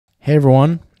Hey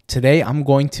everyone, today I'm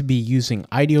going to be using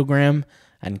Ideogram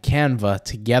and Canva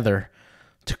together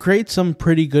to create some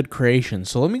pretty good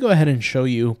creations. So let me go ahead and show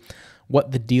you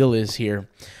what the deal is here.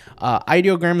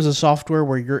 Ideogram is a software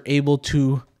where you're able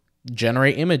to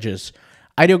generate images.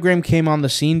 Ideogram came on the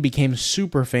scene, became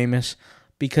super famous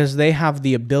because they have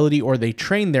the ability, or they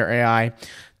train their AI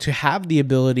to have the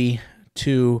ability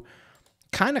to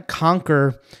kind of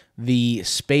conquer the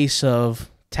space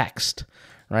of text,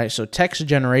 right? So text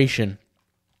generation,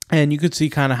 and you could see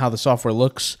kind of how the software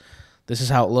looks. This is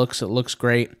how it looks. It looks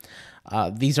great.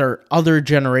 These are other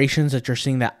generations that you're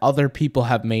seeing that other people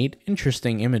have made.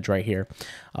 Interesting image right here.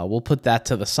 We'll put that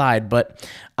to the side. But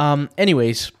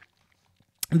anyways,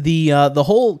 the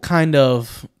whole kind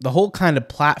of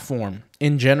platform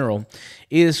in general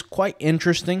is quite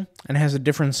interesting and has a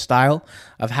different style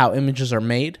of how images are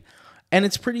made, and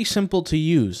it's pretty simple to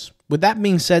use. With that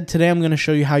being said, today I'm going to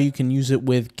show you how you can use it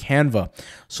with Canva.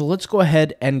 So let's go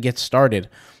ahead and get started.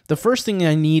 The first thing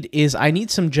I need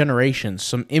some generations,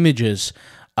 some images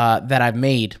that I've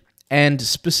made, and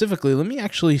specifically, let me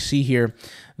actually see here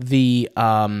the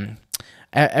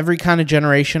every kind of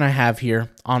generation I have here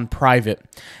on private,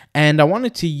 and I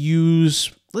wanted to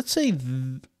use, let's see.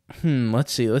 I want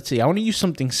to use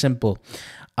something simple.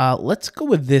 Let's go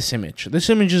with this image. This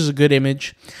image is a good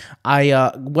image.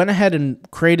 I went ahead and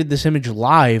created this image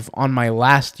live on my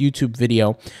last YouTube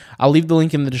video. I'll leave the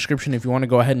link in the description if you want to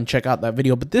go ahead and check out that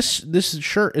video. But this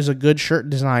shirt is a good shirt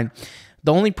design.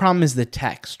 The only problem is the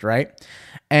text, right?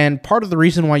 And part of the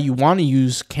reason why you want to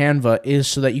use Canva is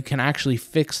so that you can actually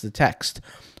fix the text.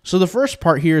 So the first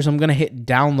part here is I'm going to hit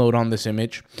download on this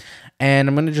image, and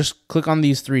I'm going to just click on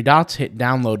these three dots, hit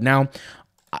download. Now,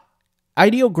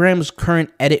 Ideogram's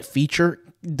current edit feature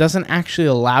doesn't actually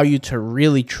allow you to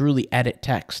really truly edit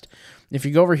text. If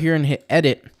you go over here and hit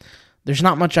edit, there's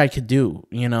not much I could do,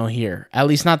 here. At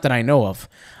least not that I know of.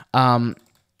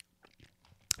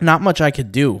 Not much I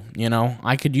could do,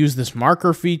 I could use this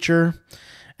marker feature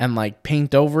and like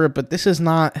paint over it, but this is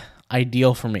not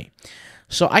ideal for me.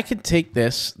 So I could take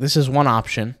this is one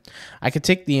option. I could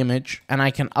take the image and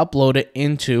I can upload it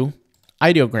into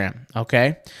Ideogram,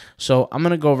 okay? So I'm going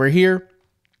to go over here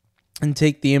and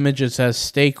take the image. It says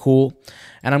stay cool,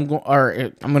 and I'm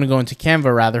going to go into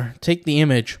Canva rather, take the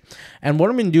image, and what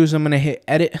I'm going to do is I'm going to hit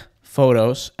edit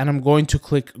photos, and I'm going to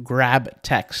click grab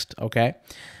text, okay?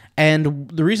 And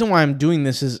the reason why I'm doing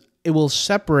this is it will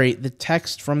separate the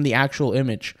text from the actual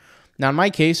image. Now in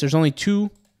my case, there's only two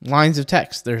lines of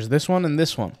text. There's this one and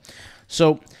this one.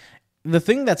 So the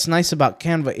thing that's nice about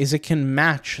Canva is it can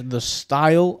match the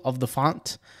style of the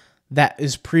font that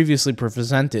is previously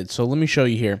presented. So let me show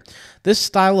you here. This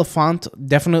style of font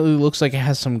definitely looks like it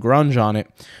has some grunge on it,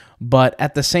 but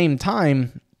at the same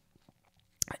time,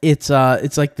 it's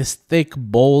like this thick,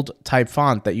 bold type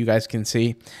font that you guys can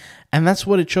see, and that's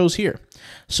what it shows here.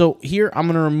 So here I'm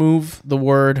going to remove the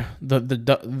word, the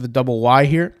double Y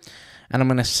here, and I'm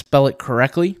going to spell it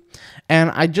correctly.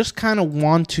 And I just kind of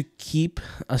want to keep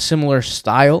a similar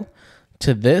style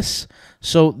to this.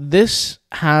 So this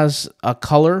has a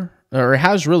color, or it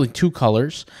has really two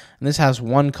colors, and this has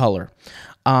one color.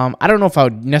 I don't know if I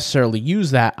would necessarily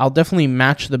use that. I'll definitely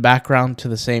match the background to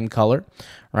the same color,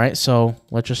 right? So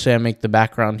let's just say I make the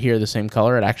background here the same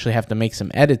color. I'd actually have to make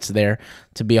some edits there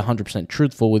to be 100%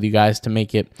 truthful with you guys to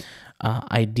make it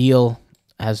ideal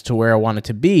as to where I want it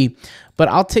to be. But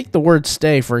I'll take the word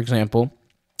stay, for example,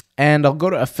 and I'll go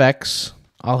to effects.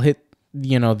 I'll hit,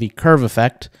 the curve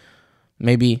effect,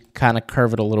 maybe kind of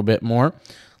curve it a little bit more,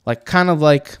 kind of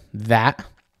like that,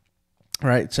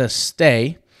 right? It says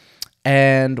stay.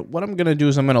 And what I'm going to do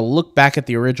is I'm going to look back at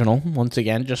the original once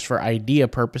again, just for idea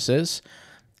purposes.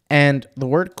 And the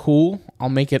word cool, I'll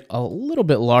make it a little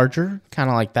bit larger, kind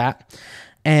of like that.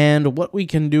 And what we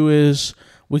can do is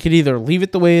we could either leave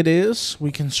it the way it is.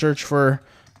 We can search for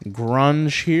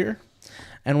grunge here,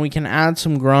 and we can add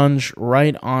some grunge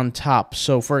right on top.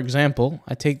 So for example,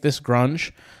 I take this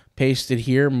grunge, paste it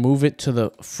here, move it to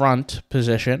the front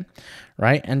position,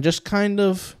 right? And just kind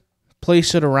of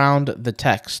place it around the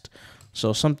text.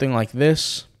 So something like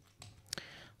this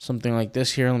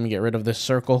here. Let me get rid of this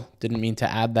circle. Didn't mean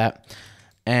to add that.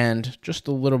 And just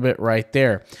a little bit right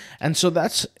there. And so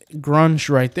that's grunge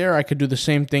right there. I could do the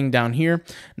same thing down here.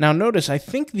 Now notice, I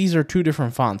think these are two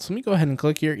different fonts. Let me go ahead and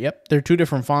click here. Yep, they're two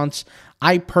different fonts.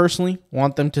 I personally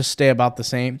want them to stay about the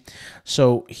same.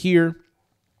 So here,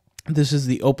 this is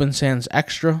the Open Sans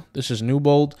Extra. This is New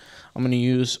Bold. I'm going to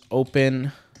use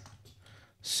Open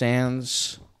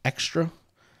Sans Extra.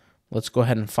 Let's go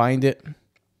ahead and find it.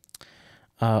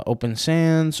 Open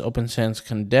Sans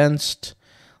Condensed.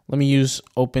 Let me use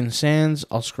Open Sans.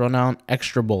 I'll scroll down,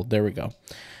 Extra Bold. There we go.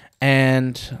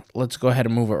 And let's go ahead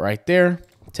and move it right there.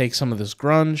 Take some of this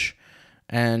grunge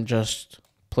and just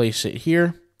place it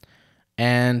here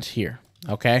and here.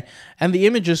 Okay. And the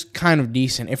image is kind of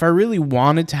decent. If I really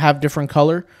wanted to have different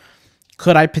color,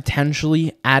 could I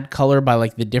potentially add color by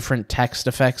like the different text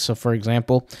effects? So for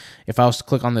example, if I was to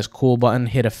click on this cool button,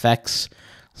 hit effects,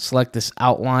 select this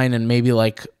outline, and maybe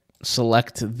like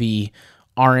select the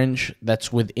orange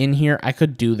that's within here, I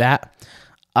could do that.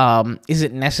 Is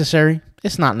it necessary?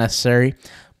 It's not necessary,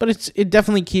 but it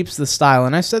definitely keeps the style.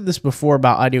 And I said this before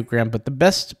about Ideogram, but the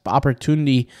best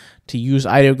opportunity to use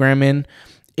Ideogram in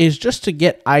is just to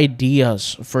get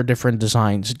ideas for different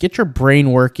designs. Get your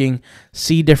brain working,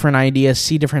 see different ideas,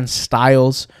 see different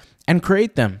styles, and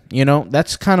create them. You know,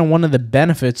 that's kind of one of the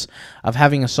benefits of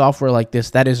having a software like this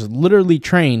that is literally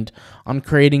trained on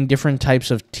creating different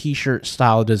types of t-shirt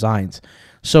style designs.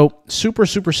 So super,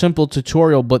 super simple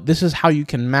tutorial, but this is how you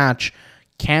can match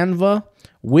Canva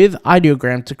with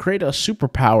Ideogram to create a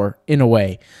superpower in a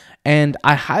way. And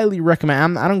I highly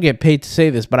recommend, I don't get paid to say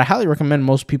this, but I highly recommend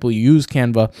most people use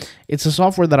Canva. It's a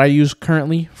software that I use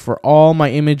currently for all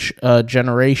my image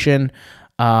generation,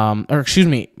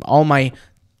 all my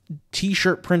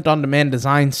t-shirt print on demand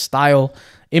design style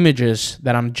images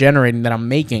that I'm generating, that I'm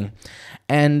making.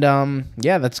 And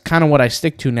yeah, that's kind of what I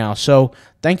stick to now. So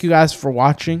thank you guys for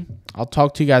watching. I'll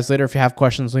talk to you guys later. If you have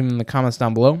questions, leave them in the comments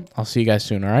down below. I'll see you guys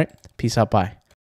soon. All right. Peace out. Bye.